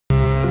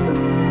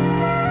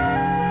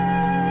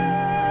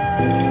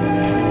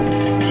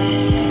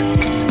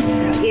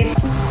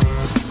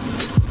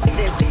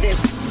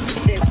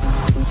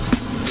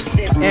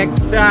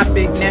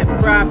Ectopic Net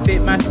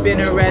Prohet, my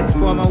spinnerets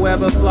form a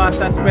web of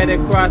floss I spread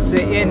across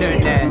the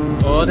internet.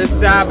 All the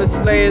cyber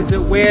slayers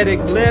that wear the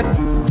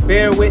glyphs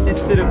bear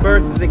witness to the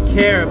birth of the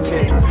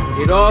carapace.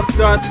 It all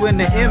starts when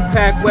the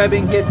impact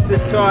webbing hits the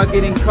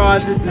target and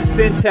causes a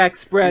syntax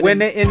spread. When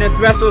the inner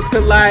thresholds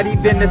collide,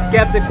 even the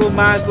skeptical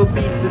minds will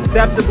be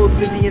susceptible to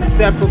the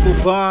inseparable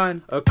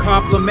bond. A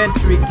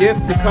complementary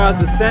gift to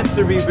cause a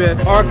sensory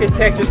rift.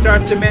 Architecture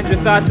starts to mend your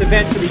thoughts,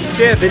 eventually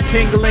shift. The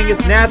tingling is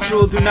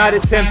natural, do not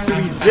attempt to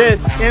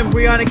resist.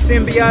 Embrionic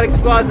Symbiotics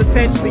flaws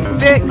essentially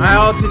fixed. I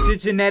altered your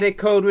genetic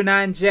code when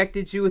I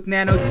injected you with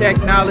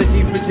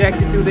nanotechnology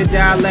projected through the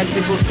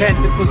dialectical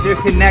tentacles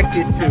you're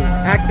connected to.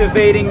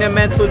 Activating the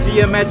mental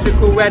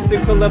geometrical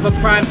reticle of a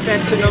Prime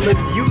Sentinel.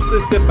 It's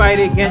useless to fight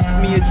against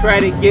me or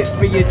try to get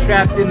free. You're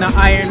trapped in the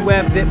iron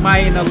web that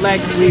my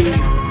intellect weaves.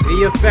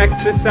 The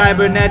effects are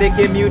cybernetic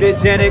and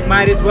mutagenic.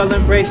 Might as well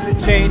embrace the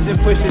change and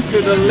push it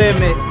to the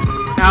limit.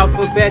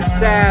 Alphabet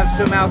salves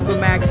from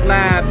Alchemax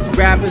Labs,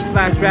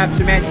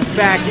 rapper/rapture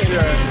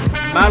manufacturer.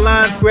 My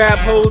lines grab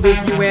hold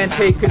of you and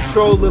take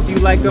control of you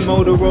like a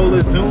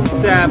Motorola Xoom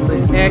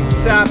tablet.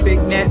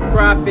 Ectopic Net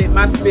Prohet,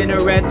 my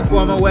spinnerets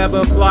form a web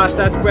of floss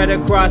I spread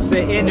across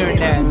the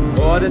internet.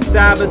 All the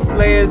cyber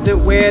slayers that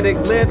wear the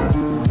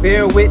glyphs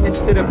bear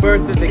witness to the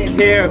birth of the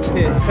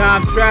carapace.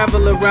 Time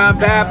traveler, rhyme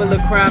babbler,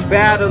 crime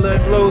battler,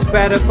 flows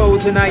batter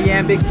foes in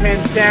iambic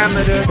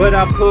pentameter. But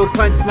I pull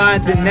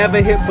punchlines and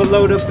never hit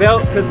below the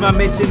belt, cause my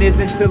mission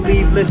isn't to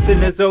leave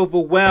listeners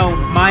overwhelmed.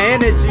 My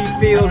energy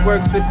field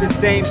works with the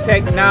same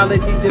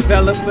technology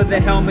developed for the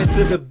helmets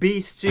of the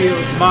beast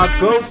shield. My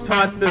ghost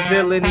haunts the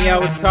villainy I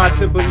was taught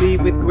to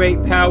believe. With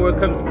great power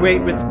comes great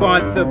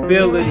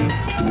responsibility.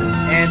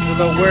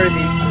 Angela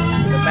Worthy,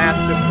 the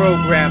master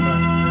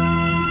programmer.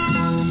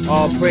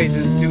 All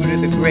praises due to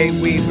the great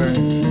weaver.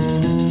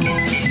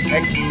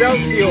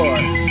 Excelsior!